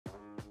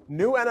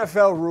New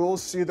NFL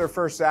rules see their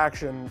first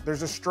action.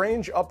 There's a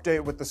strange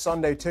update with the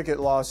Sunday Ticket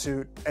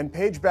lawsuit, and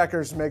Paige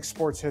Bueckers makes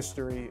sports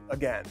history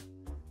again.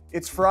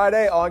 It's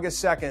Friday,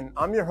 August 2nd.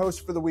 I'm your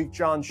host for the week,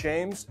 John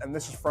Shames, and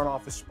this is Front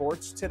Office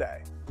Sports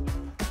Today.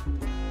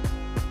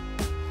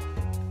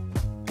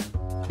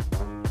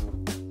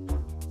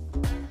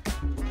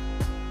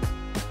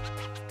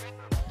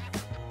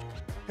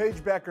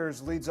 Paige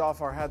Bueckers leads off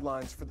our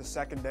headlines for the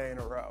second day in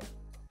a row.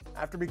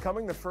 After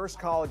becoming the first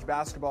college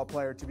basketball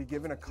player to be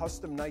given a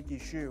custom Nike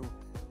shoe,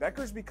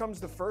 Bueckers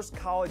becomes the first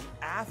college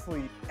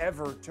athlete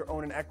ever to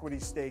own an equity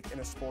stake in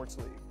a sports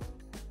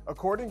league.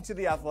 According to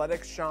The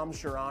Athletic's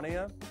Shams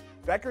Charania,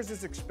 Bueckers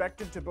is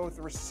expected to both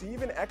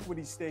receive an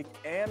equity stake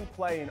and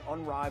play in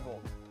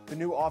Unrivaled, the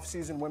new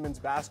off-season women's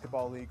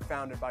basketball league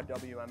founded by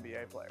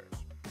WNBA players.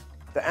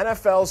 The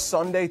NFL's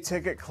Sunday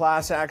Ticket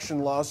class action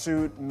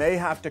lawsuit may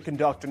have to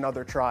conduct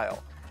another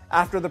trial,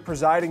 after the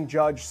presiding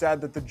judge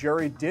said that the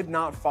jury did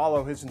not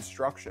follow his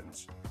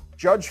instructions.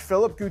 Judge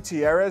Philip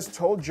Gutierrez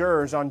told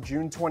jurors on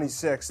June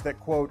 26 that,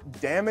 quote,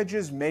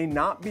 damages may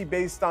not be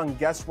based on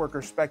guesswork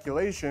or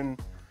speculation,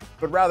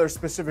 but rather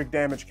specific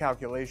damage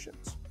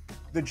calculations.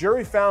 The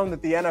jury found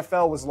that the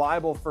NFL was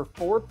liable for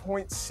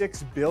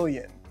 $4.6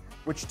 billion,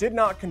 which did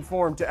not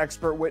conform to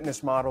expert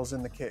witness models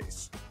in the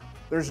case.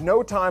 There's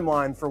no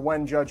timeline for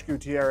when Judge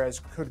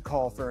Gutierrez could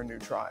call for a new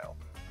trial.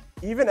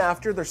 Even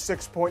after their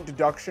 6-point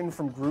deduction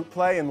from group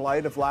play in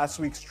light of last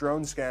week's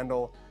drone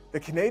scandal, the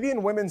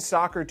Canadian women's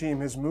soccer team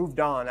has moved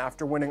on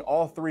after winning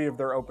all 3 of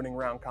their opening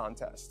round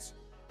contests.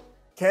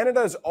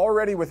 Canada is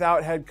already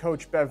without head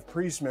coach Bev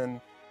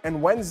Priestman,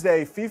 and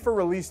Wednesday, FIFA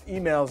released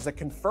emails that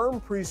confirm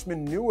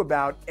Priestman knew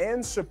about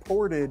and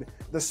supported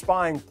the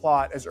spying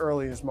plot as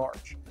early as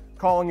March,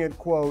 calling it,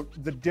 quote,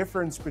 the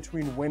difference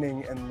between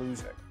winning and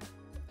losing.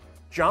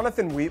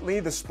 Jonathan Wheatley,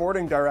 the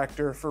sporting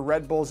director for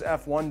Red Bull's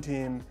F1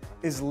 team,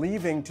 is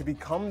leaving to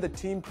become the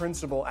team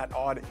principal at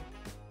Audi.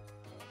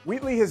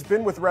 Wheatley has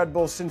been with Red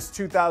Bull since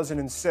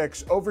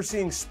 2006,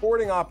 overseeing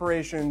sporting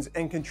operations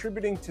and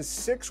contributing to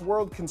 6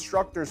 World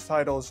Constructors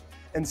titles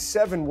and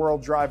 7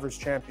 World Drivers'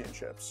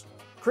 Championships.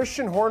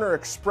 Christian Horner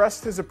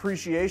expressed his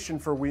appreciation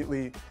for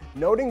Wheatley,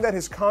 noting that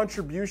his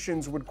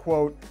contributions would,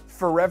 quote,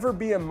 forever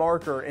be a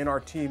marker in our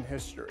team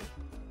history.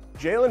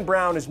 Jaylen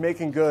Brown is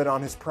making good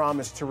on his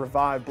promise to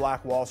revive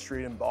Black Wall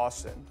Street in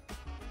Boston.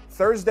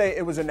 Thursday,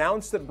 it was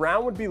announced that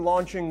Brown would be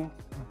launching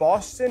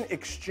Boston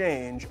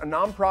Exchange, a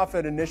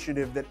nonprofit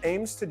initiative that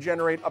aims to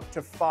generate up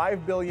to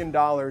 $5 billion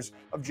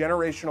of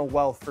generational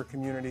wealth for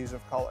communities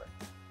of color.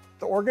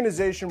 The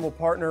organization will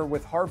partner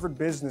with Harvard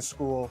Business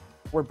School,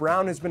 where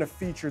Brown has been a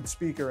featured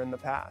speaker in the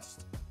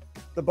past.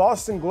 The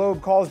Boston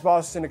Globe calls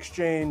Boston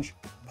Exchange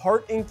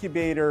part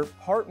incubator,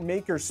 part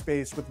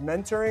makerspace with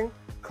mentoring,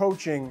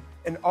 coaching,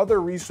 and other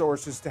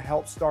resources to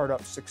help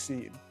startups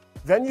succeed.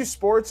 Venue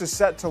Sports is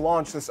set to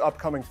launch this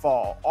upcoming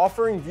fall,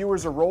 offering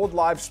viewers a rolled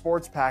live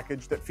sports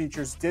package that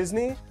features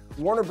Disney,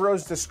 Warner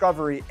Bros.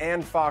 Discovery,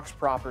 and Fox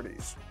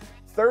properties.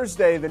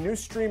 Thursday, the new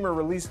streamer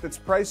released its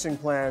pricing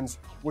plans,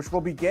 which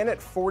will begin at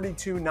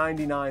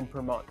 $42.99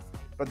 per month,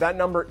 but that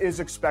number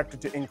is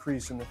expected to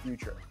increase in the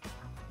future.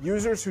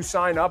 Users who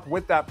sign up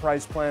with that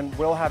price plan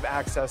will have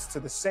access to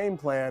the same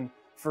plan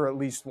for at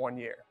least 1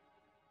 year.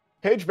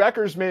 Paige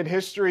Bueckers made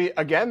history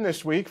again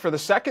this week for the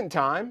second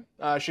time.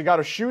 She got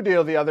a shoe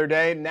deal the other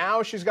day.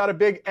 Now she's got a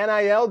big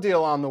NIL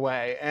deal on the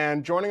way.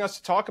 And joining us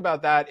to talk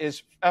about that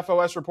is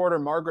FOS reporter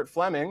Margaret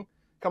Fleming,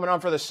 coming on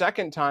for the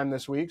second time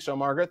this week. So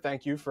Margaret,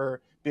 thank you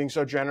for being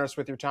so generous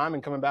with your time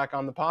and coming back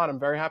on the pod. I'm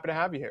very happy to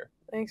have you here.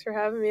 Thanks for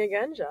having me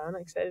again, John.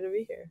 Excited to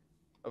be here.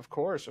 Of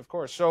course.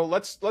 So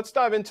let's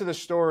dive into the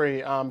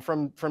story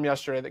from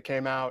yesterday that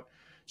came out.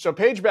 So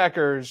Paige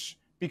Bueckers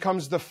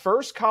becomes the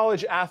first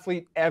college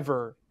athlete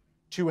ever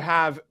to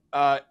have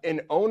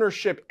an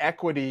ownership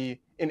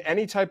equity in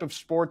any type of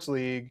sports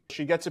league.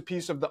 She gets a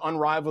piece of the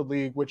Unrivaled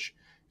League, which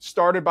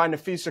started by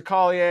Nafisa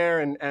Collier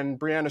and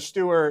Brianna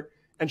Stewart,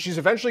 and she's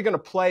eventually going to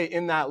play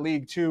in that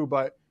league too.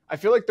 But I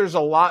feel like there's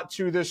a lot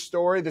to this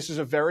story. This is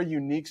a very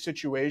unique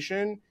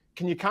situation.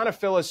 Can you kind of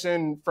fill us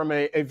in from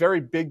a very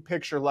big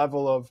picture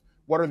level of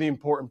what are the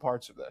important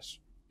parts of this?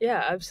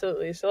 Yeah,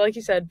 absolutely. So like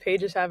you said,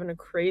 Paige is having a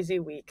crazy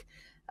week.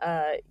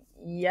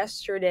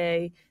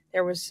 Yesterday,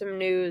 there was some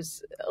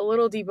news, a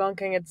little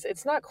debunking.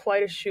 It's not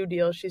quite a shoe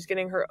deal. She's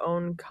getting her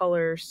own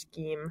color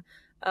scheme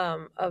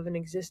of an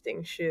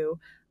existing shoe,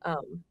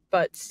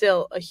 but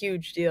still a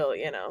huge deal,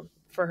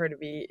 for her to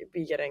be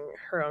getting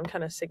her own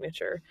kind of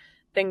signature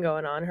thing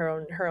going on, her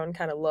own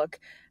kind of look.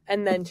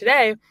 And then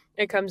today,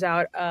 it comes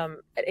out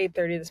at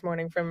 8:30 this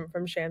morning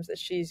from Shams that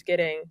she's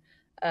getting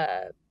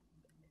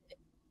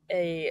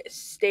a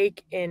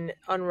stake in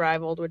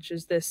Unrivaled, which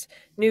is this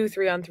new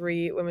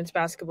 3-on-3 women's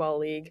basketball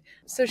league.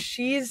 So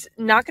she's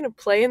not going to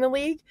play in the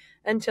league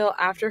until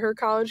after her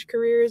college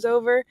career is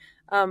over.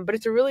 But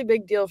it's a really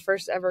big deal,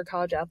 first ever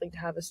college athlete to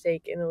have a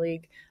stake in the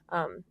league.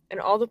 And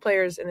all the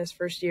players in this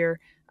first year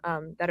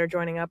that are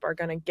joining up are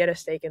going to get a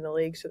stake in the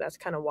league. So that's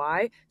kind of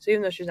why. So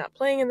even though she's not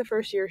playing in the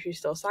first year, she's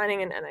still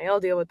signing an NIL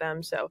deal with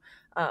them. So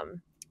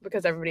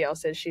because everybody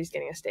else is, she's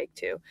getting a stake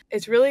too.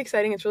 It's really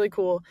exciting. It's really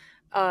cool.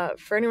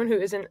 For anyone who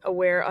isn't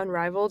aware,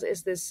 Unrivaled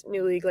is this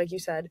new league, like you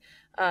said,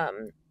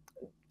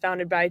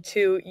 founded by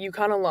 2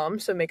 UConn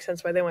alums, so it makes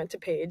sense why they went to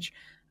Paige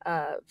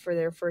for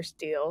their first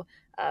deal.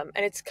 And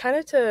it's kind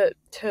of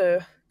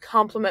to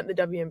complement the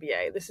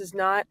WNBA. This is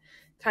not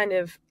kind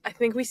of, I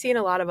think we see in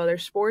a lot of other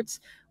sports,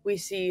 we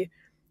see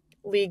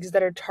leagues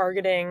that are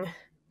targeting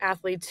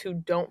athletes who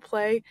don't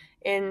play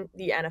in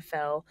the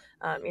NFL,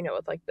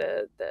 with like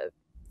the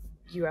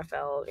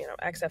UFL,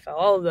 XFL,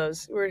 all of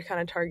those. We're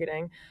kind of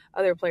targeting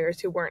other players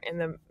who weren't in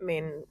the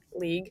main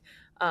league.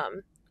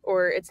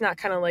 Or it's not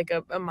kind of like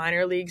a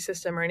minor league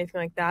system or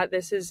anything like that.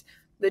 This is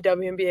the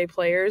WNBA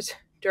players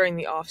during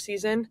the off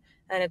season,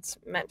 and it's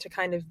meant to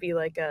kind of be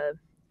like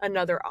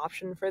another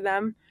option for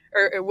them,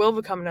 or it will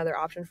become another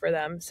option for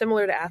them,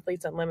 similar to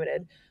Athletes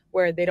Unlimited,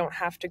 where they don't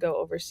have to go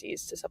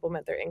overseas to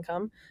supplement their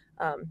income.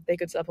 They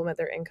could supplement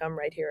their income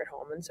right here at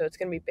home. And so it's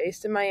going to be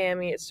based in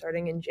Miami. It's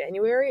starting in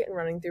January and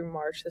running through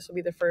March. This will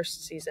be the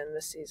first season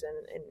this season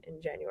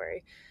in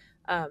January.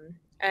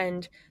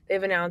 And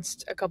they've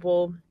announced a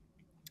couple,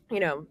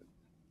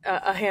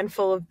 a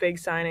handful of big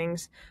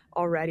signings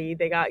already.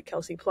 They got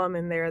Kelsey Plum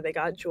in there. They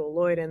got Jewel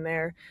Lloyd in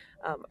there.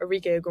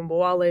 Arike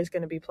Ogunbowale is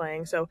going to be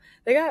playing. So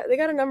they got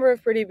a number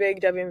of pretty big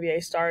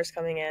WNBA stars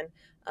coming in.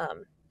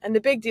 And the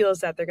big deal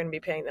is that they're going to be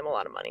paying them a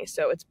lot of money.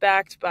 So it's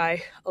backed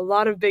by a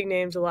lot of big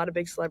names, a lot of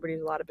big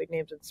celebrities, a lot of big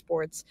names in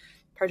sports,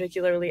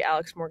 particularly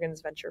Alex Morgan's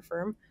venture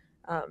firm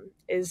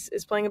is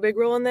playing a big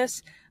role in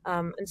this.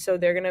 And so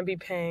they're going to be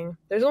paying,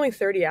 there's only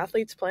 30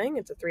 athletes playing.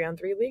 It's a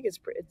 3-on-3 league. It's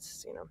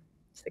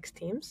 6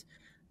 teams.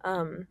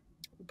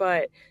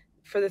 But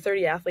for the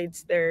 30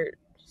 athletes, they're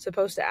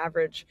supposed to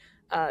average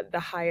the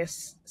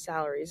highest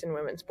salaries in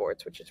women's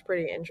sports, which is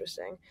pretty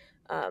interesting.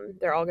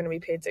 They're all going to be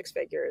paid 6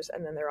 figures,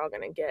 and then they're all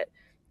going to get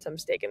some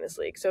stake in this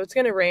league. So it's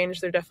going to range.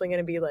 They're definitely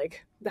going to be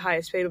like, the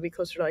highest paid will be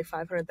closer to like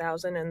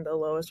 500,000 and the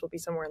lowest will be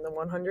somewhere in the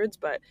 100s.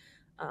 But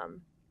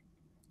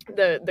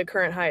the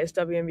current highest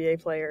WNBA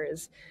player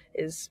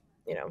is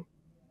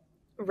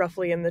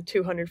roughly in the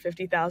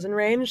 250,000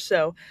 range.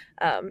 So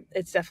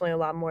it's definitely a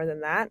lot more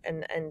than that.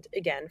 And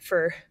again,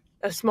 for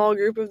a small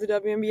group of the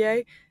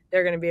WNBA,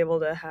 they're going to be able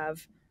to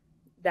have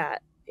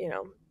that,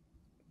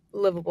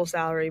 livable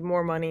salary,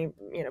 more money,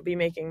 be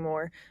making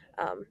more,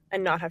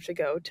 and not have to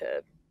go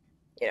to,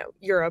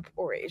 Europe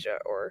or Asia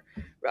or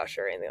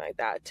Russia or anything like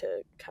that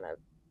to kind of,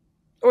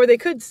 or they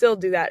could still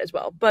do that as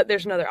well, but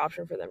there's another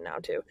option for them now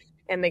too.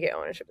 And they get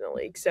ownership in the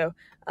league. So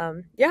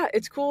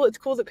it's cool. It's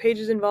cool that Paige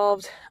is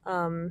involved.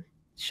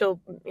 She'll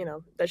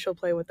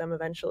play with them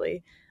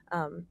eventually.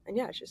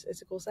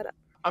 It's a cool setup.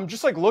 I'm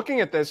just like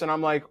looking at this and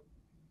I'm like,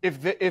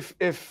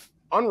 if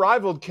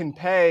Unrivaled can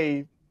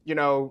pay,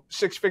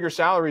 6-figure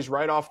salaries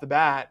right off the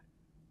bat,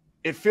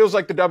 it feels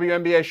like the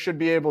WNBA should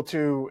be able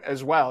to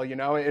as well.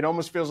 It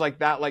almost feels like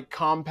that like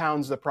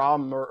compounds the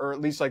problem or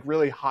at least like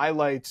really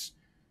highlights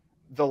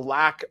the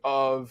lack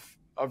of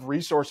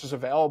resources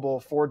available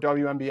for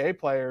WNBA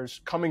players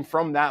coming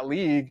from that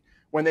league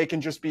when they can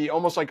just be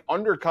almost like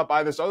undercut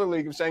by this other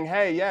league of saying,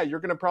 hey, yeah,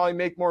 you're going to probably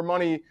make more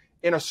money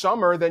in a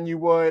summer than you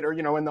would, or,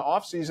 in the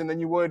off season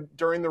than you would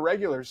during the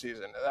regular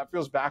season. That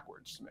feels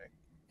backwards to me.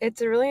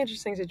 It's a really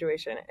interesting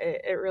situation.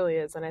 It really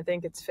is. And I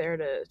think it's fair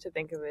to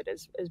think of it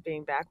as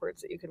being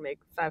backwards, that you could make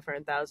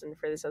 $500,000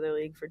 for this other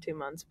league for 2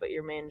 months, but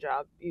your main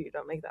job, you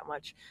don't make that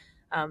much.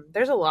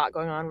 There's a lot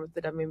going on with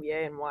the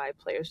WNBA and why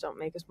players don't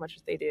make as much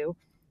as they do.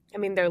 I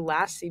mean, their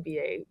last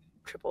CBA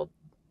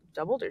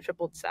doubled or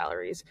tripled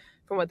salaries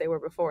from what they were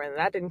before, and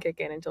that didn't kick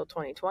in until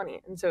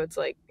 2020. And so it's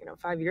like,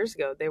 5 years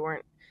ago, they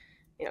weren't,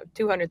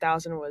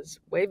 200,000 was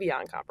way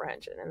beyond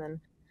comprehension. And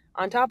then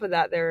on top of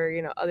that, there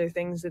are, other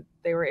things that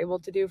they were able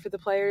to do for the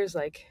players,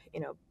 like,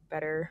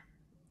 better.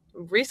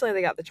 Recently,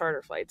 they got the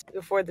charter flights.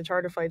 Before the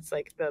charter flights,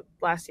 like the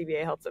last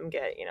CBA helped them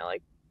get,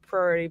 like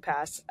priority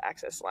pass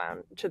access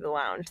to the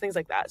lounge, things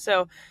like that.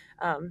 So,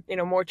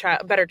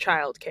 better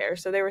child care.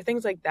 So there were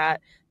things like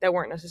that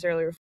weren't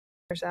necessarily reflected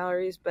in their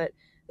salaries, but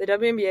the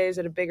WNBA is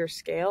at a bigger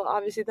scale,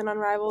 obviously, than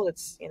Unrivaled.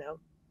 It's,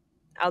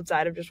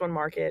 outside of just one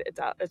market.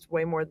 It's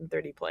way more than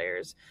 30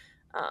 players.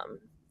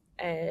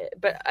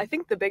 But I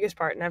think the biggest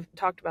part, and I've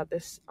talked about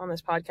this on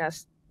this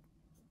podcast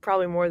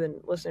probably more than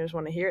listeners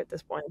want to hear at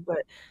this point,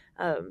 but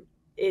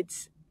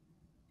it's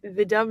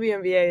the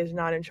WNBA is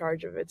not in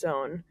charge of its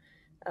own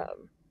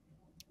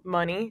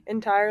money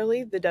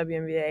entirely. The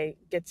WNBA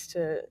gets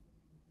to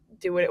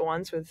do what it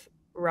wants with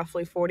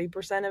roughly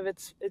 40% of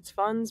its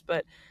funds,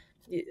 but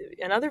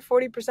another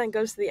 40%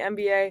 goes to the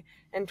NBA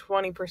and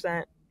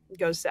 20%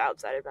 goes to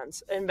outside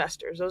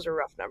investors. Those are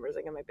rough numbers.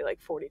 Like it might be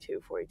like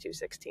 42,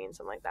 16,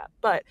 something like that.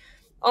 But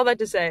all that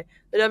to say,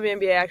 the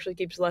WNBA actually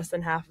keeps less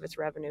than half of its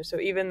revenue.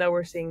 So even though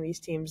we're seeing these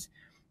teams,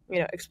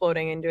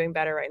 exploding and doing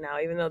better right now,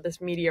 even though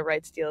this media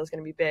rights deal is going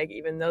to be big,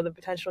 even though the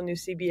potential new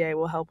CBA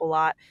will help a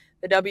lot,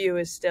 the W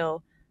is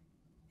still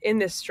in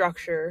this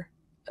structure,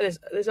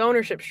 this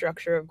ownership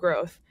structure of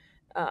growth,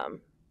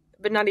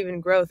 but not even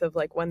growth of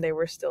like when they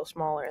were still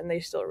smaller and they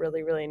still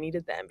really, really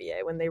needed the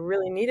NBA, when they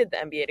really needed the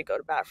NBA to go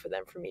to bat for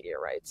them for media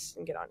rights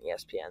and get on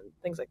ESPN,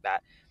 things like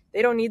that.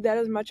 They don't need that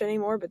as much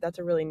anymore, but that's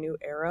a really new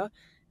era.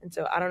 And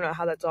so I don't know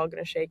how that's all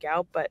going to shake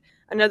out, but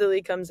another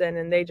league comes in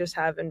and they just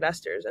have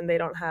investors and they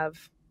don't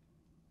have,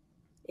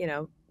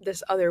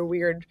 this other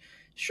weird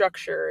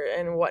structure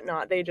and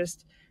whatnot.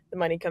 The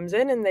money comes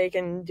in and they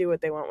can do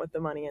what they want with the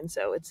money. And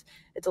so it's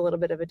a little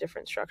bit of a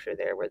different structure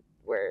there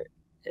where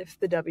if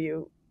the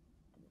W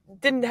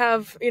didn't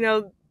have,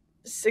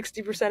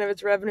 60% of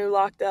its revenue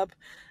locked up,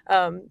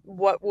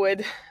 what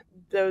would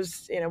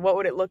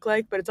it look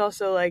like? But it's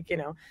also like,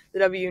 the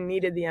W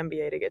needed the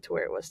NBA to get to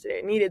where it was today.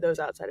 It needed those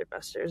outside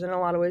investors. In a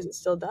lot of ways, it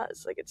still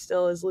does. Like, it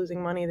still is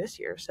losing money this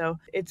year. So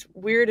it's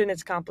weird and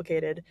it's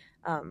complicated.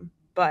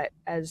 But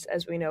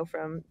as we know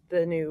from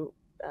the new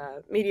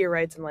media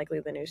rights and likely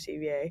the new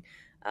CBA,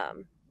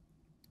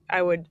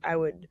 I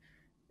would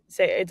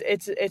say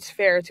it's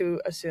fair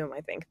to assume,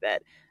 I think,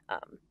 that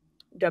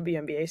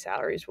WNBA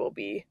salaries will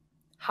be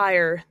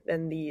higher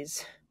than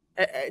these.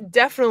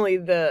 Definitely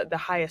the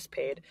highest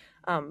paid,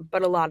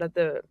 but a lot of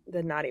the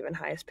not even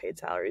highest paid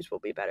salaries will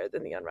be better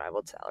than the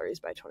Unrivaled salaries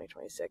by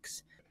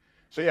 2026.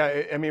 So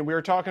yeah, I mean, we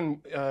were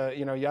talking,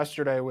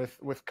 yesterday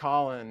with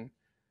Colin,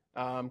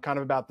 kind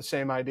of about the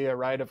same idea,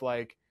 right? Of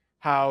like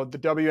how the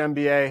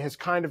WNBA has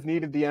kind of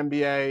needed the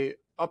NBA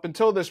up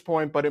until this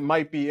point, but it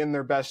might be in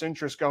their best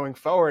interest going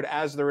forward,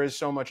 as there is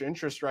so much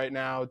interest right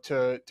now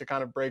to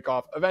kind of break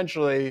off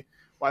eventually,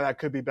 why that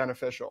could be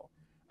beneficial.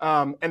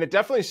 And it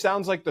definitely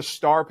sounds like the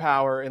star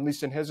power, at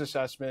least in his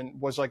assessment,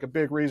 was like a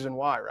big reason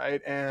why,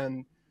 right?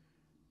 And,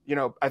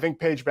 I think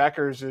Paige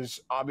Bueckers is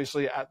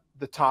obviously at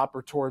the top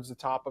or towards the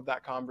top of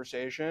that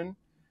conversation.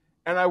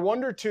 And I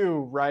wonder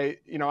too, right,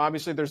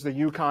 obviously there's the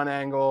UConn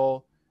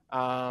angle,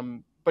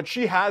 but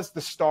she has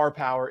the star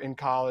power in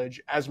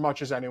college as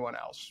much as anyone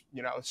else.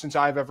 Since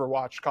I've ever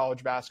watched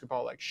college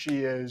basketball, like, she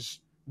is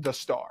the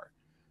star.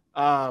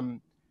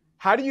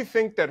 How do you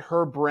think that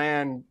her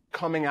brand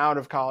coming out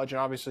of college, and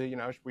obviously,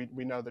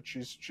 we know that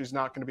she's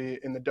not going to be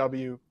in the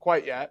W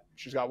quite yet.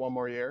 She's got one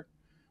more year.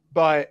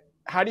 But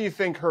how do you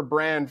think her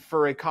brand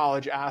for a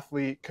college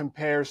athlete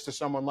compares to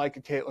someone like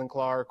a Caitlin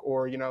Clark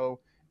or,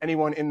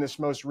 anyone in this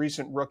most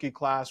recent rookie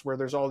class where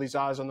there's all these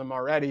eyes on them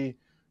already?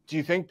 Do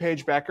you think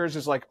Paige Bueckers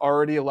is like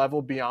already a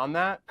level beyond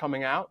that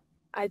coming out?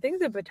 I think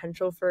the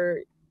potential for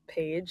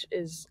Paige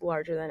is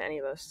larger than any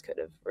of us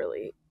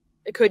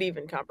could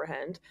even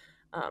comprehend,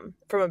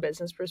 from a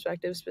business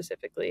perspective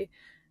specifically.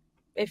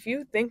 If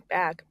you think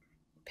back,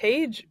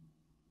 Paige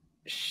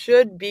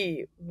should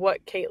be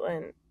what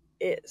Caitlin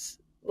is.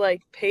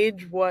 Like,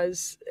 Paige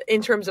was,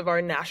 in terms of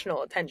our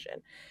national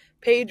attention,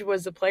 Paige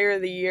was the player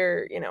of the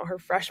year, her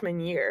freshman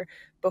year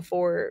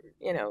before,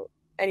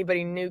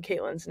 anybody knew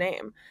Caitlin's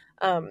name.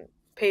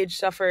 Paige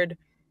suffered,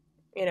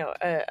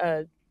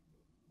 a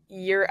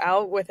year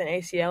out with an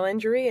ACL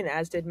injury, and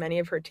as did many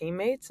of her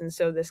teammates. And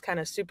so this kind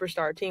of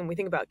superstar team, we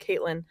think about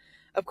Caitlin,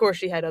 of course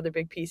she had other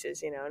big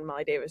pieces, and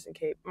Molly Davis and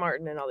Kate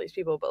Martin and all these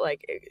people, but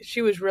like,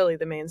 she was really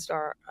the main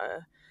star.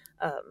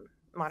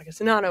 Monica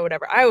Sanano,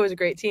 whatever. Iowa was a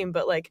great team,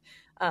 but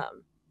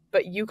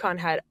but UConn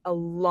had a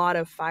lot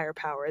of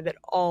firepower that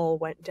all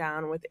went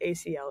down with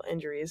ACL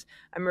injuries.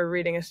 I remember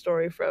reading a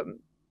story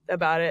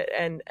about it,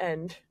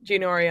 and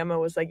Gino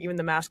Auriemma was like, even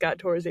the mascot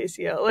tore his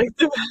ACL. Like,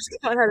 the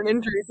mascot had an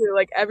injury too.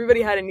 Like,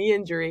 everybody had a knee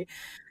injury,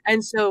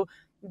 and so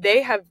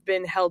they have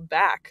been held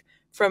back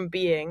from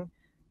being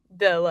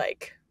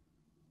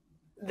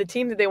the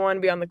team that they want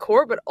to be on the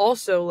court, but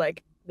also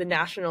like the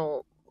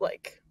national,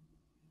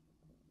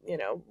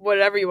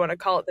 whatever you want to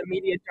call it, the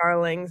media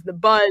darlings, the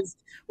buzz,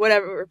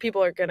 whatever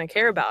people are going to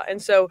care about.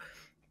 And so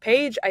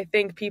Paige, I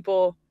think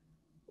a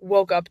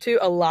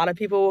lot of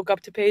people woke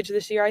up to Paige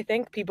this year. I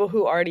think people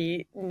who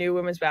already knew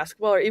women's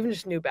basketball or even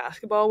just knew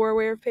basketball were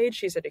aware of Paige.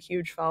 She's had a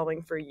huge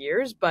following for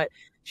years, but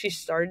she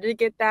started to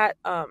get that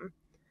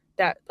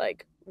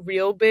like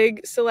real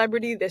big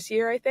celebrity this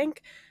year, I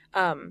think.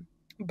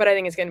 But I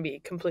think it's going to be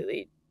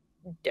completely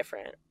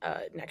different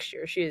next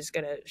year. She's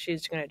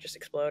gonna just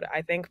explode,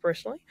 I think,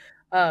 personally.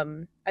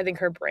 I think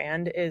her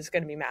brand is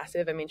going to be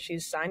massive. I mean,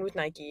 she's signed with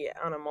Nike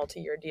on a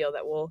multi-year deal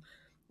that will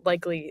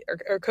likely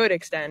or could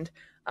extend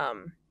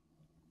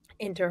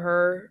into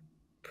her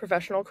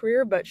professional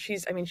career, but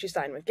she's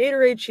signed with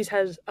Gatorade. She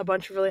has a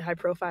bunch of really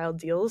high-profile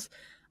deals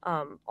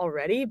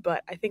already,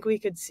 but I think we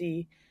could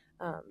see,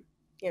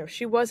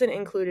 she wasn't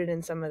included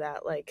in some of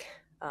that, like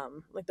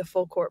the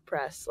Full Court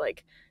Press,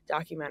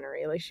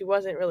 documentary. Like, she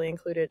wasn't really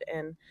included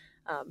in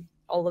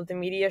all of the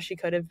media she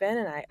could have been,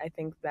 and I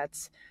think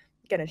that's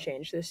going to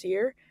change this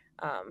year,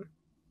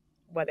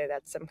 whether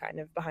that's some kind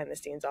of behind the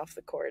scenes, off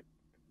the court,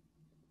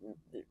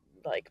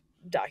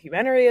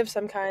 documentary of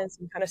some kind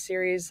of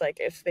series, like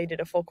if they did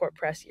a Full Court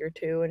Press year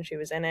 2 and she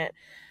was in it.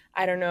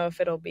 I don't know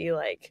if it'll be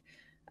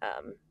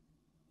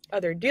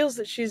other deals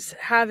that she's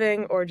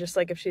having, or just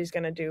if she's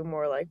going to do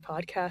more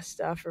podcast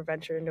stuff or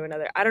venture into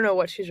another. I don't know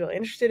what she's really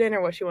interested in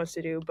or what she wants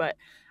to do, but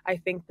I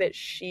think that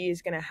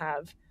she's going to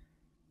have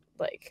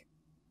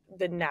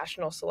the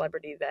national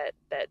celebrity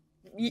that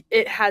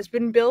it has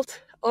been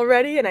built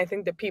already, and I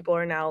think that people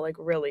are now like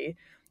really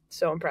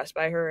so impressed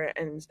by her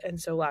and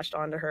so latched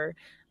onto her.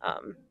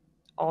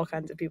 All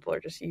kinds of people are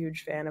just a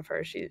huge fan of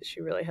her. She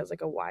really has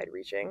like a wide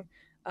reaching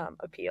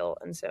appeal,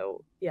 and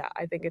so yeah,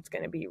 I think it's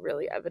going to be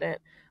really evident.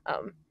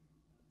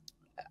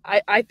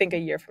 I think a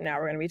year from now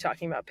we're going to be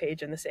talking about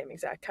Paige in the same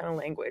exact kind of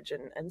language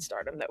and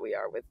stardom that we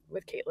are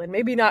with Caitlin.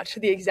 Maybe not to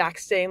the exact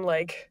same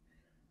like,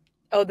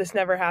 oh, this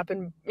never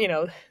happened,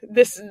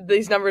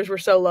 these numbers were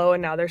so low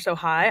and now they're so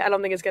high. I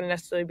don't think it's going to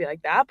necessarily be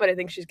like that, but I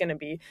think she's going to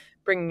be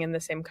bringing in the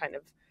same kind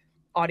of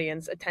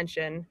audience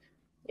attention.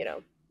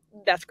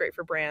 That's great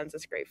for brands.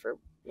 It's great for,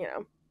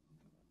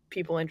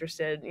 people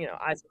interested,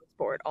 eyes on the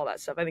sport, all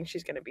that stuff. I think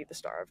she's going to be the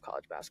star of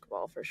college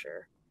basketball for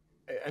sure.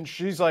 And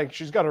she's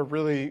got a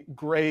really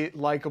great,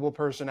 likable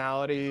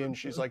personality, and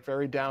she's like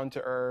very down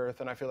to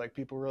earth. And I feel like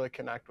people really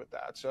connect with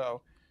that.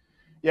 So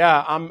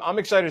yeah, I'm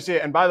excited to see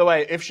it. And by the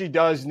way, if she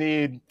does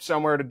need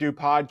somewhere to do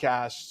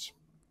podcasts,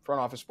 Front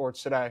Office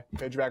Sports Today,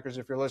 Paige Bueckers,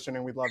 if you're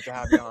listening, we'd love to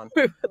have you on.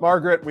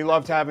 Margaret, we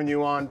loved having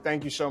you on.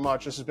 Thank you so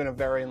much. This has been a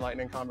very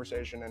enlightening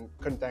conversation, and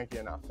couldn't thank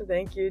you enough.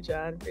 Thank you,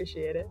 John.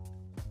 Appreciate it.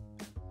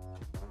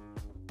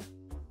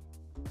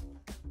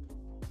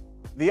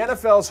 The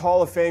NFL's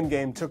Hall of Fame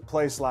game took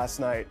place last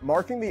night,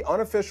 marking the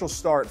unofficial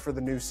start for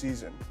the new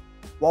season.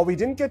 While we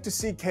didn't get to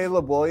see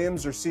Caleb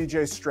Williams or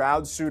CJ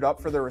Stroud suit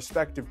up for their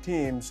respective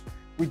teams,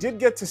 we did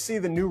get to see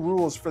the new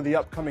rules for the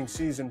upcoming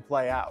season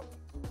play out.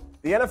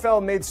 The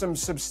NFL made some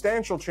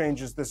substantial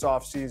changes this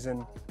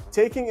offseason,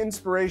 taking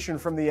inspiration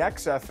from the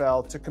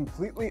XFL to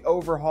completely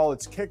overhaul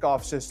its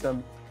kickoff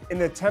system in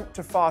an attempt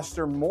to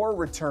foster more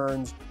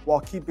returns while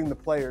keeping the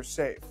players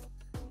safe.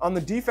 On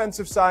the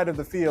defensive side of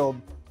the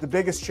field, the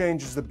biggest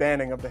change is the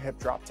banning of the hip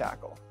drop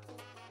tackle.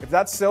 If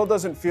that still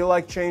doesn't feel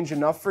like change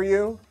enough for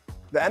you,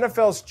 the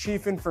NFL's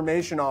chief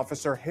information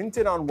officer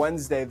hinted on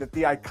Wednesday that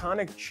the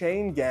iconic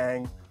chain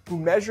gang who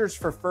measures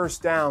for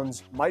first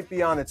downs might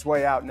be on its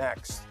way out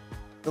next.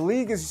 The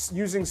league is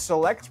using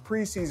select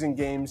preseason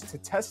games to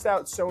test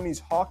out Sony's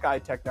Hawkeye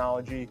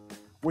technology,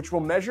 which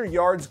will measure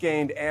yards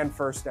gained and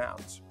first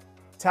downs.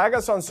 Tag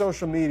us on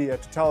social media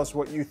to tell us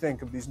what you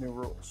think of these new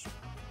rules.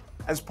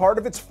 As part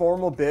of its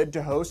formal bid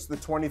to host the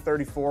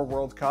 2034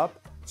 World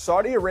Cup,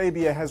 Saudi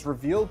Arabia has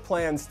revealed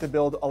plans to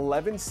build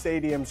 11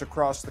 stadiums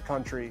across the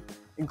country,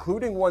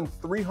 including one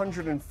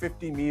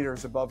 350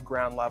 meters above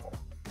ground level.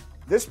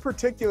 This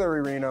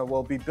particular arena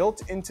will be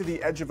built into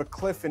the edge of a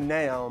cliff in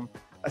Neom,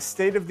 a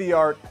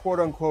state-of-the-art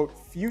quote-unquote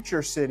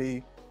future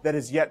city that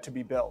is yet to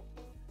be built.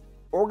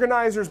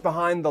 Organizers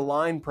behind the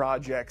Line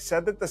project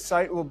said that the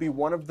site will be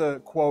one of the,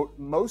 quote,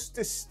 most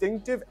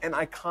distinctive and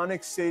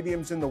iconic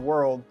stadiums in the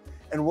world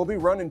and will be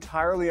run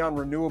entirely on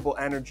renewable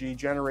energy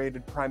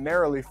generated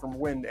primarily from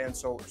wind and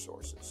solar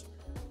sources.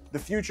 The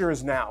future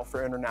is now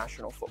for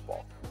international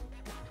football.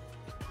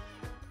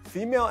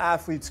 Female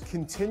athletes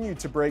continue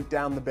to break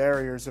down the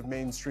barriers of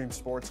mainstream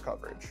sports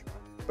coverage,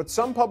 but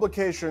some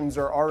publications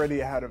are already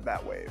ahead of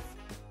that wave.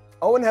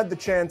 Owen had the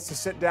chance to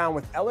sit down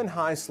with Ellen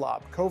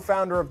Hyslop,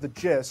 co-founder of The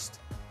Gist,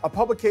 a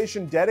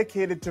publication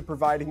dedicated to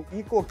providing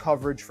equal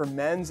coverage for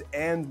men's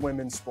and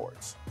women's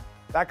sports.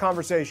 That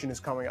conversation is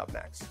coming up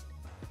next.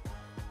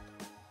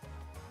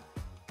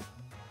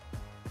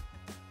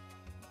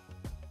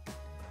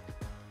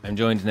 I'm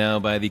joined now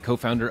by the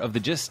co-founder of The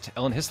Gist,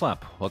 Ellen Hyslop.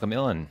 Welcome,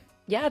 Ellen.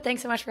 Yeah,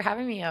 thanks so much for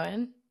having me,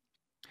 Owen.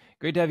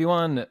 Great to have you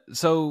on.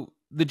 So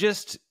The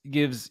Gist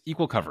gives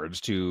equal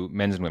coverage to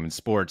men's and women's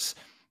sports.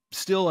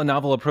 Still a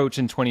novel approach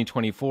in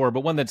 2024,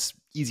 but one that's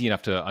easy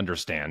enough to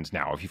understand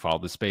now if you follow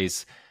the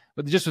space.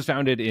 But The Gist was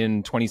founded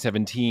in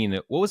 2017.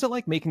 What was it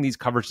like making these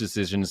coverage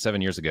decisions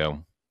 7 years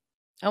ago?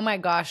 Oh my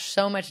gosh,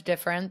 so much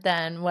different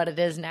than what it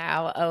is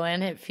now,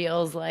 Owen. It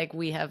feels like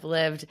we have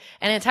lived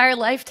an entire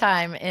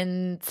lifetime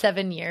in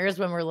 7 years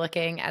when we're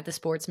looking at the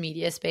sports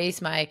media space.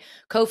 My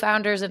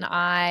co-founders and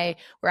I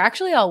were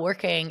actually all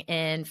working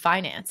in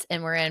finance,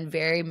 and we're in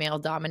very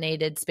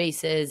male-dominated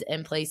spaces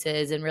and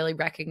places, and really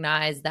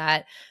recognize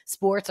that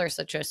sports are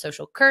such a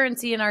social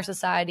currency in our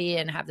society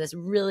and have this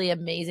really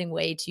amazing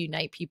way to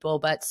unite people.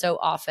 But so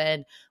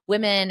often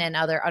women and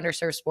other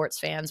underserved sports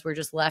fans were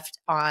just left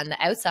on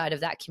the outside of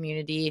that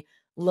community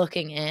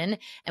looking in.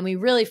 And we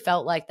really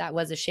felt like that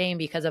was a shame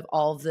because of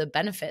all of the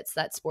benefits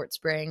that sports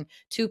bring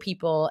to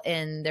people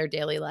in their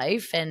daily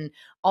life, and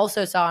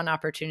also saw an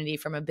opportunity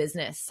from a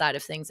business side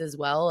of things as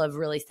well, of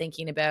really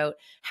thinking about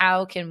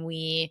how can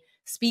we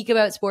speak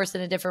about sports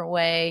in a different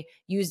way,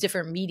 use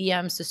different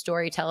mediums to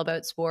storytell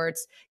about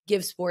sports,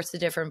 give sports a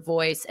different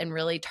voice, and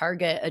really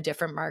target a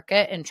different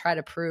market and try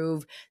to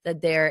prove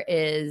that there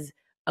is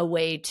a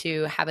way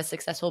to have a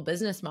successful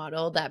business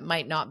model that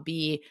might not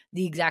be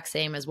the exact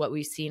same as what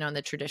we've seen on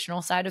the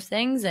traditional side of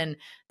things. And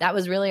that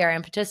was really our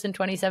impetus in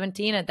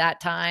 2017. At that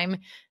time,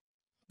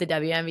 the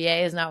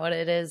WNBA is not what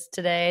it is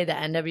today. The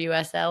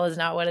NWSL is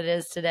not what it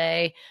is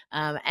today.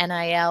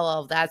 NIL,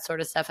 all of that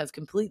sort of stuff have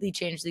completely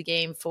changed the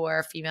game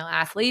for female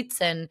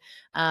athletes. And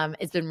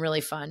it's been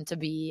really fun to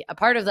be a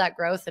part of that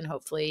growth and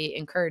hopefully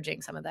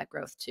encouraging some of that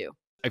growth too.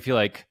 I feel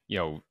like,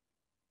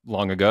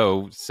 long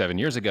ago, 7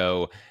 years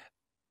ago,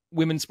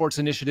 women's sports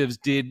initiatives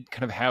did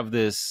kind of have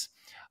this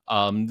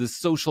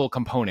social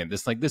component,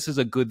 this is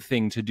a good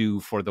thing to do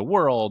for the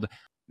world.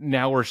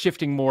 Now we're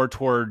shifting more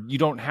toward, you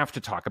don't have to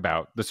talk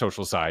about the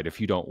social side if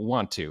you don't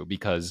want to,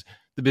 because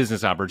the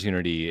business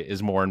opportunity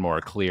is more and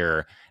more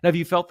clear. Now, have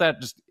you felt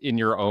that just in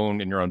your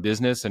own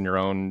business and your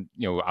own,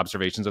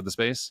 observations of the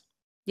space?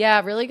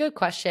 Yeah, really good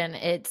question.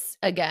 It's,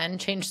 again,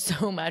 changed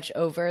so much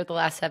over the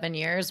last 7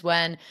 years.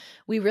 When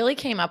we really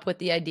came up with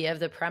the idea of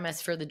the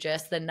premise for the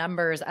Gist, the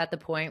numbers at the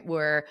point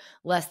were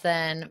less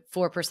than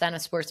 4%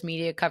 of sports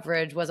media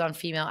coverage was on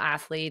female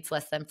athletes,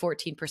 less than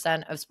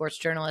 14% of sports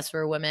journalists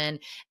were women.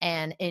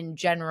 And in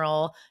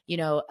general,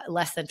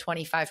 less than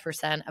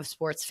 25% of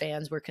sports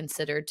fans were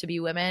considered to be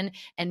women.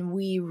 And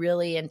we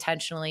really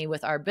intentionally,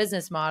 with our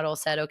business model,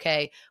 said,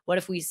 okay, what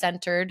if we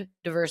centered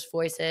diverse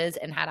voices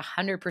and had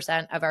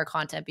 100% of our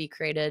content be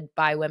created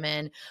by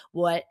women?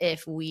 What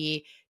if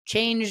we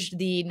changed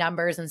the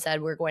numbers and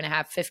said we're going to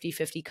have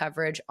 50-50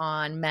 coverage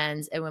on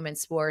men's and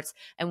women's sports?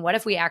 And what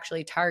if we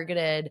actually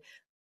targeted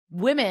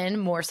women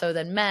more so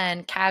than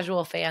men,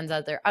 casual fans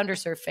out there,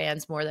 underserved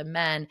fans more than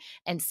men,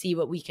 and see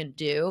what we can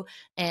do?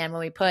 And when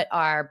we put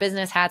our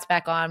business hats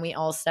back on, we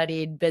all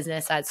studied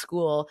business at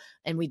school,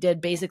 and we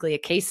did basically a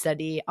case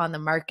study on the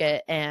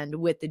market and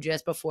with the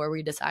Gist before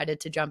we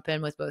decided to jump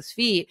in with both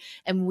feet.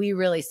 And we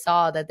really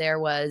saw that there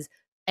was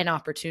an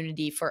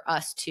opportunity for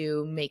us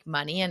to make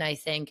money. And I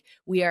think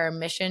we are a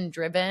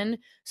mission-driven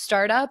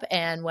startup.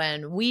 And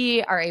when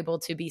we are able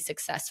to be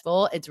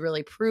successful, it's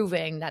really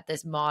proving that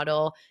this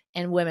model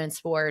and women's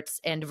sports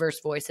and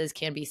diverse voices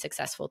can be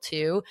successful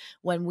too.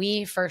 When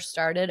we first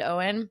started,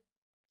 Owen,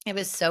 it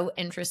was so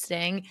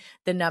interesting,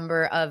 the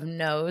number of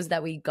no's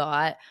that we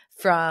got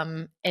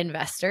from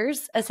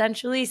investors,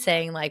 essentially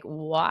saying like,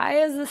 why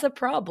is this a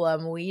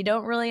problem? We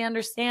don't really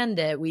understand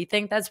it. We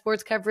think that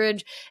sports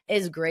coverage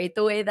is great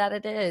the way that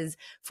it is.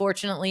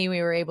 Fortunately,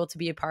 we were able to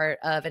be a part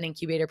of an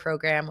incubator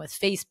program with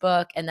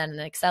Facebook, and then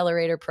an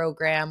accelerator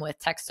program with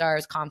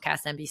Techstars,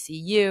 Comcast,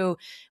 NBCU.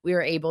 We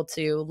were able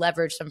to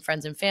leverage some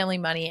friends and family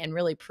money and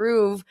really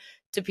prove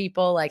to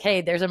people like,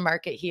 hey, there's a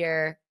market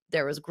here.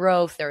 There was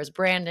growth, there was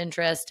brand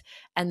interest.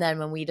 And then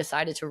when we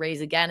decided to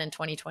raise again in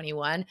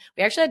 2021,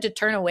 we actually had to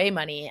turn away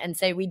money and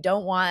say, we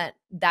don't want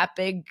that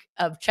big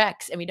of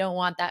checks and we don't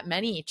want that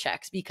many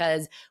checks,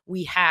 because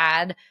we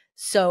had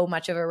so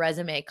much of a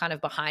resume kind of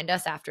behind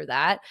us after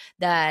that,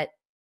 that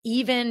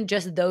even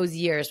just those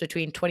years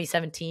between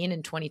 2017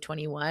 and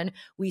 2021,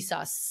 we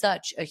saw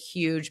such a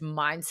huge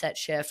mindset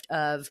shift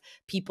of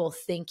people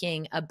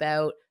thinking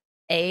about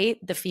A,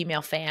 the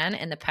female fan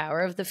and the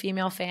power of the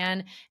female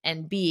fan,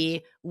 and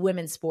B,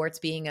 women's sports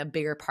being a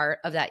bigger part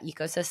of that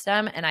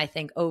ecosystem. And I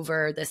think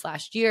over this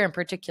last year in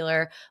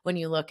particular, when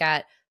you look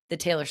at the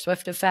Taylor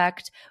Swift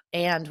effect,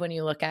 and when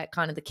you look at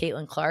kind of the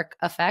Caitlin Clark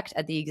effect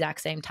at the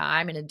exact same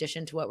time, in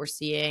addition to what we're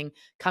seeing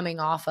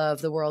coming off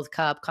of the World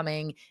Cup,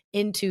 coming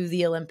into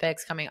the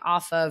Olympics, coming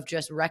off of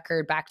just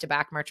record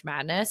back-to-back March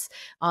Madness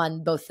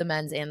on both the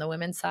men's and the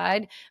women's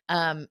side,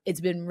 it's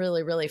been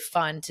really, really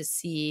fun to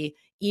see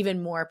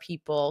even more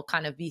people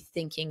kind of be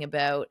thinking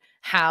about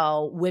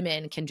how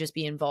women can just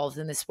be involved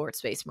in the sports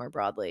space more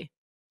broadly.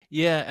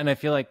 Yeah, and I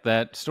feel like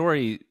that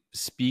story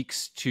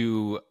speaks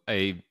to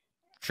a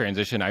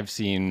transition I've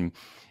seen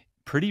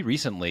pretty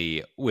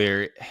recently,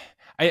 where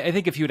I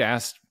think if you'd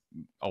asked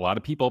a lot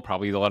of people,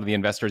 probably a lot of the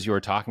investors you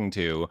were talking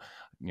to,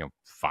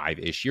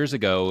 5-ish years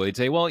ago, they'd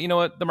say, well, you know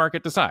what, the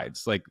market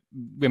decides. Like,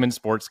 women's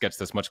sports gets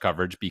this much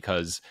coverage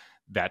because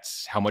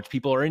that's how much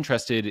people are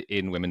interested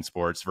in women's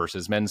sports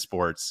versus men's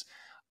sports.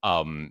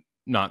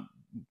 Not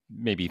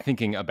maybe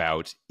thinking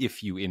about,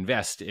 if you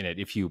invest in it,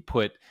 if you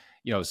put,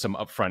 some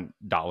upfront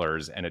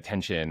dollars and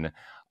attention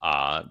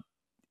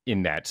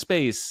in that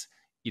space,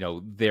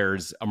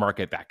 there's a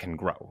market that can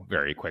grow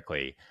very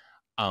quickly.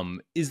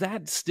 Is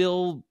that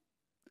still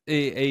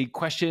a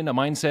question, a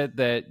mindset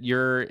that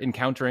you're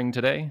encountering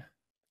today?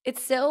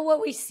 It's still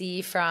what we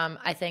see from,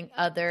 I think,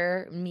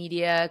 other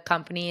media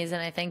companies and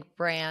I think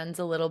brands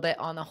a little bit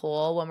on the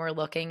whole when we're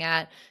looking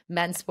at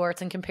men's sports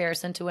in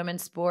comparison to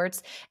women's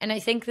sports. And I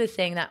think the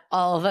thing that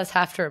all of us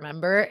have to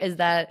remember is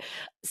that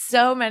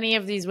so many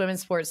of these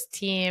women's sports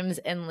teams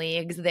and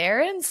leagues,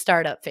 they're in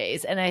startup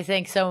phase. And I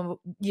think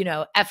so,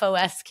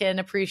 FOS can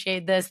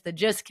appreciate this, the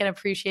Gist can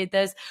appreciate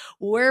this.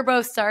 We're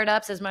both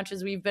startups, as much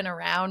as we've been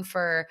around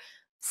for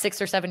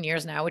 6 or 7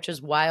 years now, which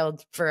is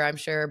wild for, I'm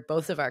sure,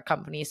 both of our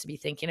companies to be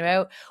thinking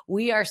about.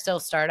 We are still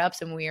startups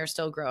and we are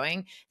still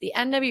growing. The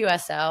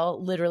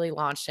NWSL literally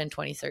launched in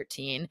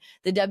 2013.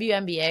 The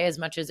WNBA, as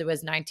much as it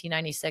was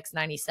 1996,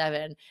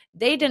 97,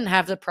 they didn't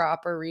have the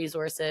proper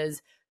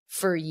resources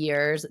for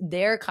years.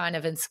 They're kind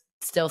of in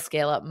still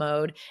scale up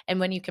mode. And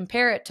when you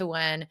compare it to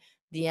when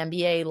the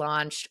NBA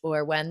launched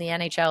or when the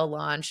NHL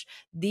launched,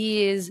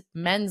 these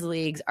men's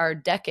leagues are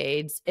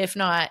decades, if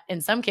not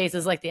in some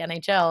cases like the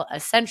NHL, a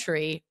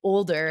century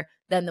older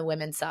than the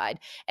women's side.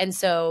 And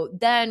so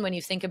then when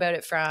you think about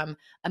it from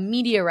a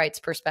media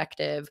rights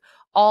perspective,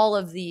 all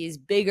of these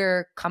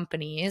bigger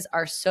companies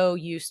are so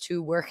used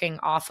to working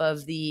off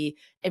of the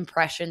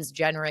impressions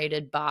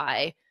generated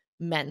by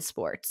men's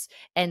sports.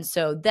 And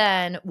so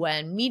then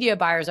when media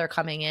buyers are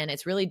coming in,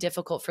 it's really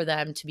difficult for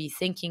them to be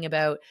thinking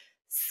about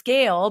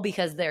scale,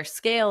 because their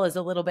scale is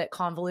a little bit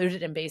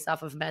convoluted and based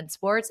off of men's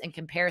sports in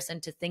comparison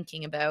to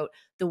thinking about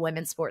the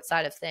women's sports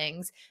side of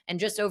things. And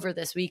just over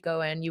this week,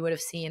 Owen, you would have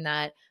seen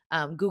that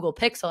Google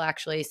Pixel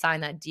actually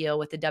signed that deal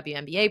with the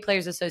WNBA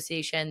Players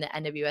Association, the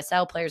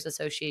NWSL Players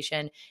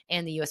Association,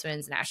 and the U.S.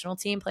 Women's National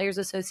Team Players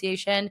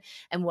Association.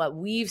 And what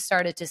we've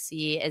started to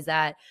see is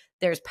that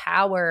there's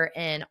power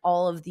in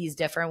all of these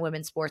different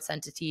women's sports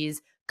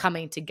entities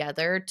coming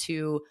together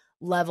to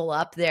level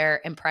up their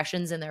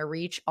impressions and their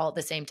reach all at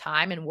the same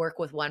time and work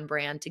with one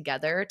brand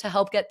together to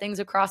help get things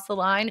across the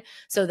line,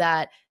 so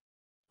that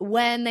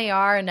when they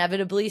are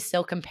inevitably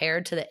still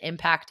compared to the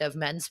impact of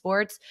men's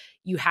sports,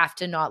 you have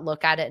to not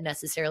look at it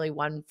necessarily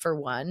one for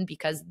one,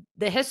 because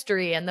the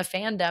history and the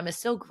fandom is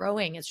still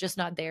growing. It's just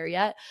not there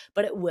yet,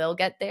 but it will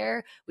get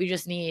there. We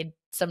just need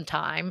some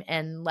time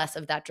and less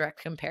of that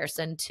direct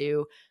comparison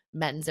to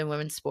men's and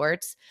women's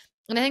sports.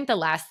 And I think the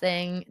last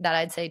thing that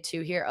I'd say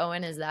too here,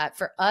 Owen, is that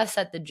for us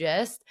at The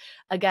Gist,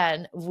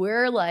 again,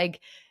 we're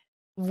like,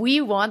 we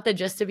want The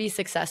Gist to be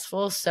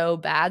successful so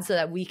bad so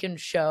that we can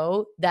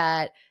show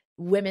that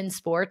women's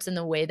sports and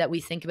the way that we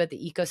think about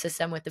the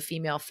ecosystem with the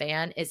female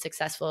fan is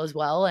successful as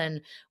well.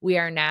 And we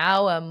are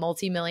now a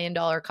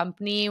multi-million-dollar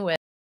company with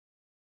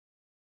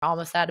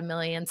almost at 1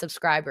 million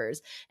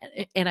subscribers.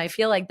 And I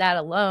feel like that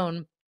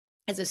alone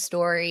as a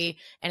story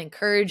and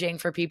encouraging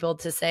for people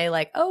to say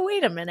like, oh,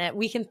 wait a minute,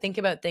 we can think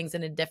about things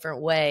in a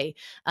different way,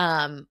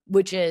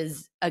 which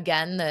is,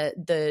 again,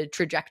 the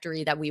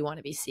trajectory that we want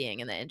to be seeing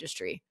in the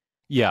industry.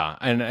 Yeah,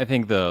 and I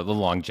think the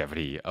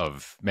longevity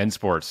of men's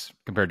sports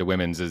compared to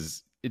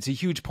women's it's a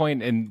huge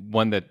point, and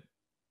one that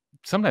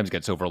sometimes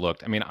gets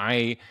overlooked. I mean,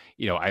 I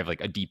have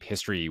like a deep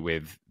history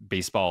with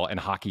baseball and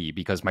hockey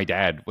because my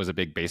dad was a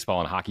big baseball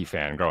and hockey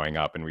fan growing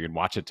up, and we would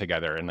watch it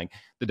together. And like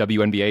the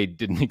WNBA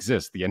didn't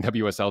exist, the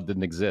NWSL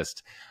didn't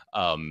exist.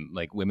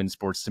 Like women's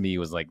sports to me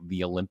was like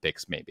the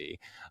Olympics maybe.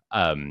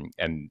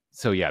 And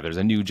so yeah, there's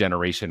a new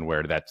generation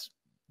where that's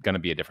going to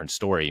be a different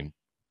story.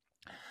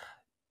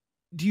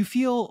 Do you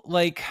feel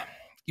like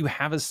you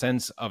have a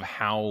sense of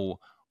how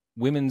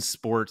women's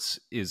sports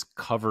is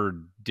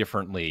covered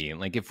differently?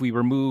 Like if we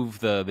remove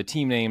the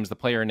team names, the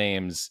player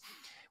names,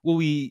 will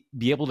we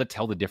be able to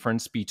tell the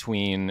difference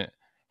between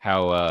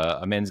how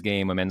a men's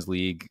game, a men's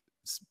league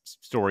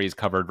story is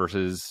covered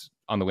versus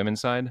on the women's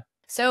side?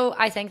 So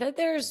I think that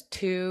there's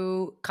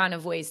two kind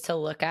of ways to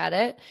look at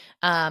it.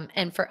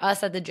 And for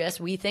us at The Gist,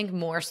 we think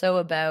more so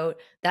about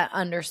that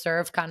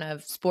underserved kind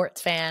of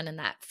sports fan and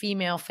that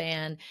female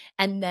fan.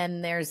 And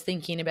then there's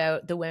thinking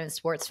about the women's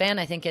sports fan.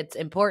 I think it's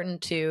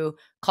important to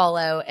call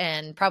out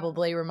and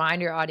probably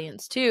remind your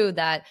audience too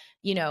that,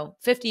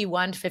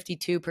 51 to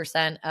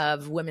 52%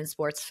 of women's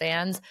sports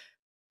fans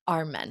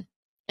are men.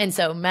 And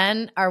so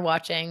men are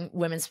watching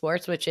women's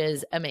sports, which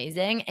is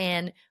amazing.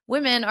 And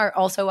women are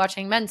also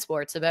watching men's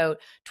sports. About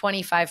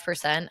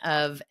 25%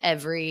 of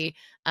every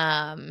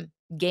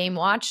game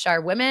watched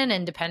are women.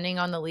 And depending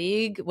on the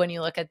league, when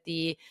you look at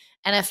the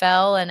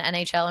NFL and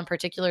NHL in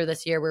particular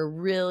this year, we're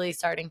really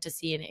starting to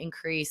see an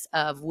increase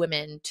of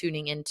women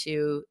tuning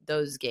into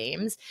those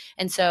games.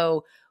 And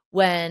so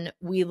when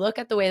we look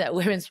at the way that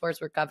women's sports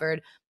were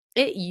covered,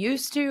 it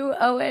used to,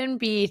 Owen,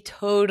 be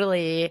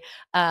totally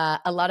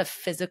a lot of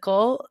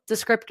physical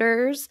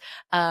descriptors,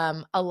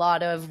 a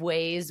lot of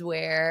ways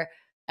where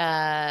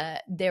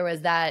there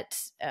was that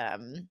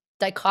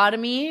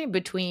dichotomy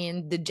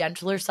between the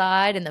gentler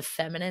side and the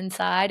feminine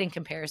side in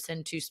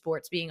comparison to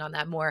sports being on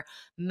that more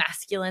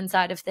masculine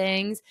side of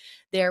things.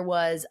 There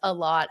was a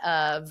lot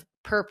of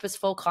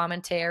purposeful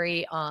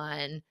commentary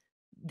on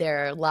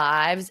their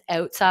lives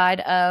outside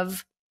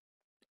of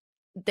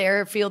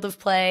their field of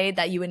play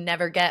that you would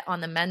never get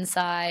on the men's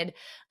side.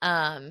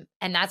 And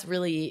that's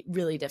really,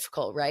 really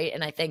difficult, right?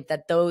 And I think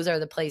that those are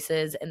the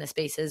places and the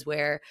spaces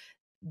where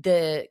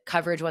the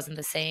coverage wasn't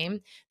the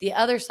same. The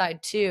other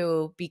side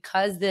too,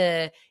 because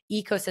the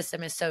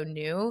ecosystem is so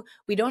new,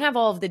 we don't have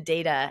all of the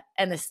data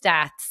and the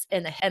stats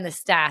and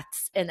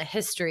the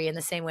history in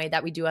the same way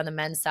that we do on the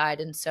men's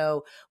side. And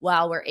so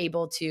while we're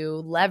able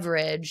to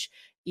leverage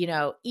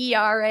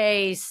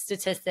ERA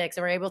statistics,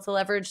 and we're able to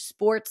leverage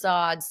sports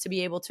odds to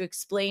be able to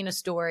explain a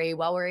story,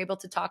 while we're able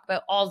to talk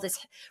about all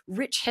this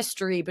rich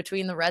history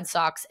between the Red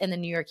Sox and the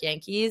New York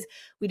Yankees,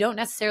 we don't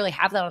necessarily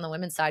have that on the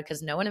women's side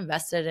because no one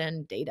invested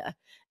in data.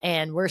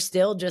 And we're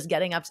still just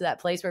getting up to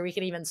that place where we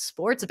can even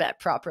sports bet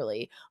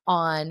properly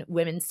on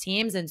women's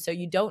teams. And so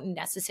you don't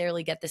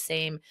necessarily get the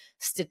same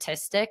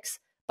statistics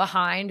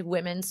behind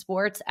women's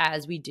sports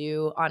as we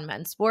do on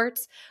men's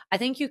sports. I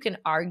think you can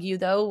argue,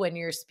 though, when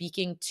you're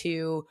speaking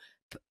to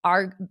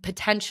are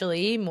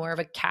potentially more of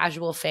a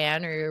casual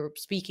fan or you're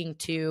speaking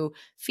to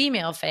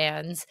female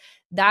fans,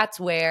 that's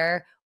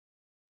where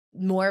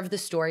more of the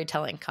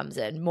storytelling comes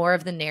in, more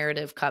of the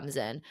narrative comes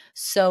in.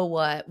 So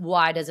what?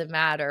 Why does it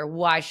matter?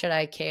 Why should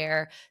I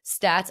care?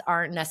 Stats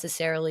aren't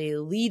necessarily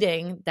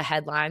leading the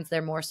headlines.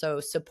 They're more so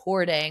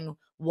supporting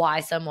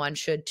why someone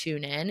should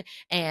tune in.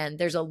 And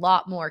there's a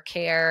lot more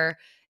care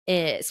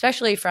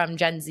especially from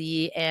Gen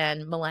Z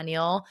and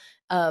millennial,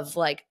 of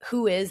like,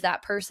 who is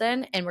that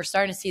person? And we're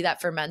starting to see that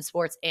for men's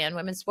sports and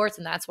women's sports.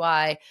 And that's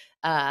why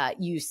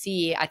you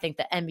see, I think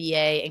the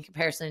NBA in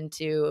comparison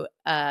to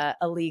a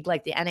league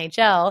like the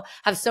NHL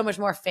have so much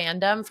more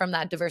fandom from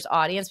that diverse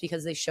audience,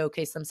 because they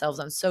showcase themselves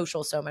on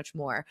social so much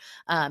more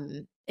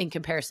in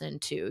comparison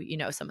to, you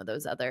know, some of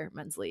those other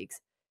men's leagues.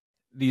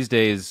 These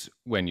days,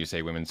 when you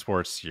say women's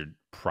sports, you're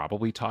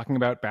probably talking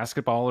about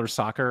basketball or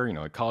soccer, you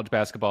know, like college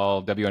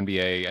basketball,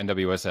 WNBA,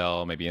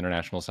 NWSL, maybe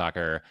international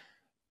soccer.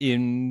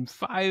 In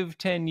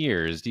 5-10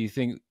 years, do you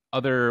think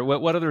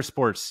what other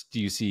sports do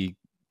you see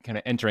kind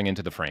of entering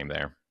into the frame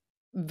there?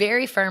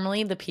 Very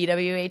firmly, the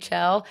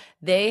PWHL,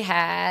 they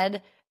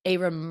had a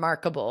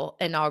remarkable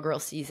inaugural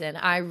season.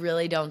 I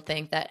really don't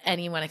think that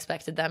anyone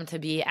expected them to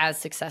be as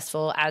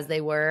successful as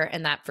they were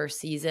in that first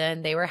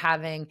season. They were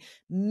having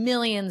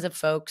millions of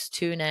folks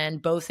tune in,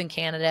 both in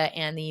Canada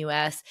and the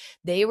US.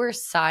 They were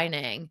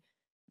signing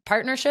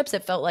partnerships,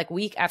 it felt like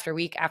week after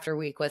week after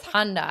week, with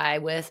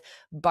Hyundai, with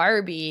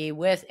Barbie,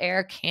 with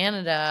Air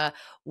Canada,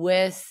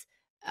 with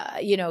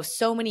you know,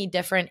 so many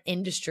different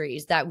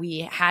industries that we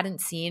hadn't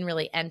seen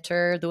really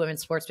enter the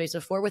women's sports space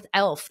before, with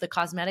ELF, the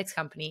cosmetics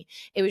company.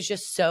 It was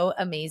just so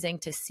amazing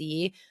to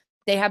see.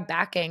 They have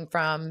backing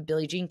from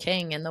Billie Jean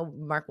King and the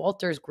Mark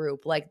Walters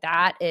group. Like,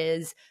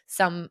 that's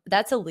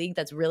a league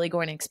that's really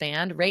going to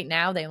expand. Right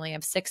now, they only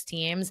have 6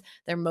 teams.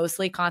 They're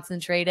mostly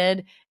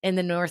concentrated in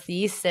the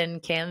Northeast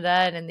and Canada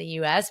and in the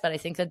US, but I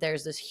think that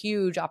there's this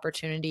huge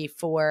opportunity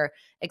for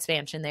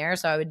expansion there.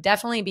 So I would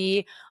definitely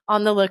be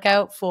on the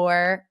lookout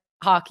for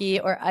hockey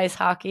or ice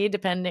hockey,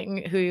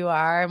 depending who you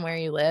are and where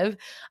you live.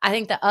 I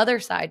think the other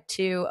side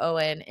too,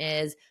 Owen,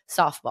 is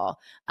softball.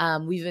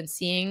 We've been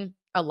seeing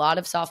a lot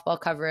of softball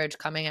coverage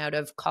coming out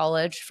of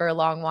college for a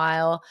long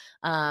while.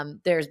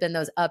 There's been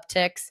those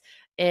upticks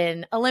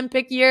in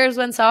Olympic years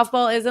when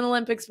softball is an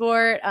Olympic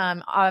sport.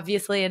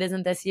 Obviously, it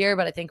isn't this year,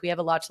 but I think we have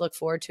a lot to look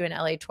forward to in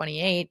LA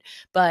 28.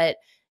 But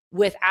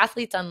with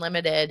Athletes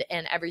Unlimited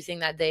and everything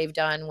that they've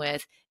done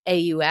with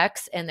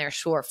AUX and their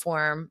short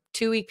form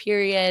 2-week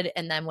period,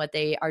 and then what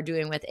they are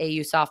doing with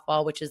AU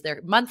softball, which is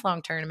their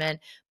month-long tournament.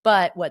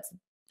 But what's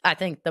I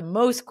think the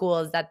most cool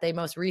is that they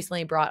most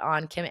recently brought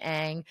on Kim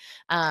Ang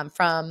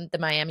from the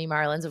Miami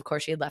Marlins. Of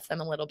course, she had left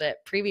them a little bit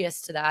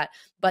previous to that,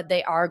 but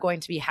they are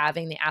going to be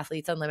having the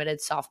Athletes Unlimited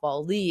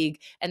Softball League,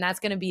 and that's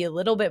going to be a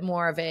little bit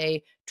more of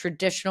a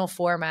traditional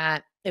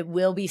format. It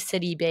will be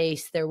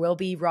city-based. There will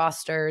be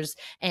rosters,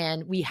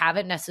 and we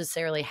haven't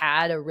necessarily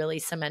had a really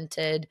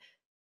cemented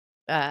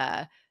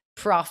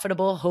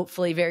profitable,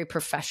 hopefully very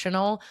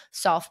professional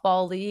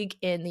softball league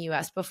in the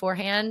US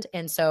beforehand.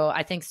 And so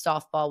I think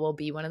softball will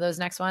be one of those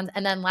next ones.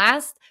 And then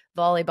last,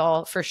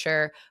 volleyball for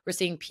sure. We're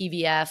seeing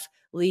PVF,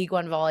 League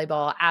One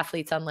Volleyball,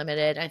 Athletes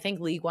Unlimited. I think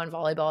League One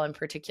Volleyball in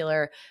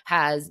particular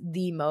has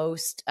the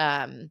most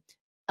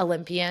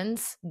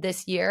Olympians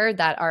this year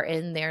that are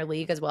in their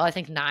league as well. I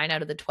think 9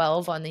 out of the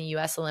 12 on the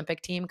US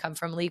Olympic team come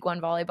from League One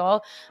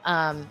Volleyball.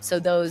 So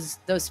those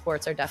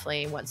sports are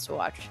definitely ones to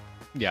watch.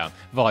 Yeah,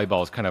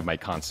 volleyball is kind of my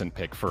constant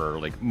pick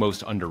for like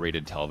most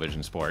underrated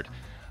television sport.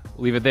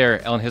 Leave it there.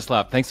 Ellen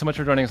Hyslop, thanks so much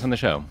for joining us on the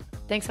show.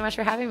 Thanks so much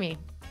for having me.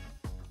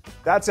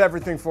 That's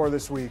everything for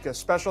this week. A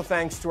special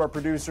thanks to our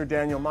producer,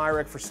 Daniel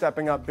Myrick, for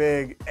stepping up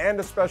big, and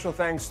a special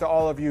thanks to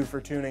all of you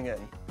for tuning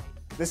in.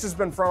 This has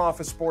been Front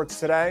Office Sports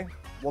Today.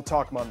 We'll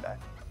talk Monday.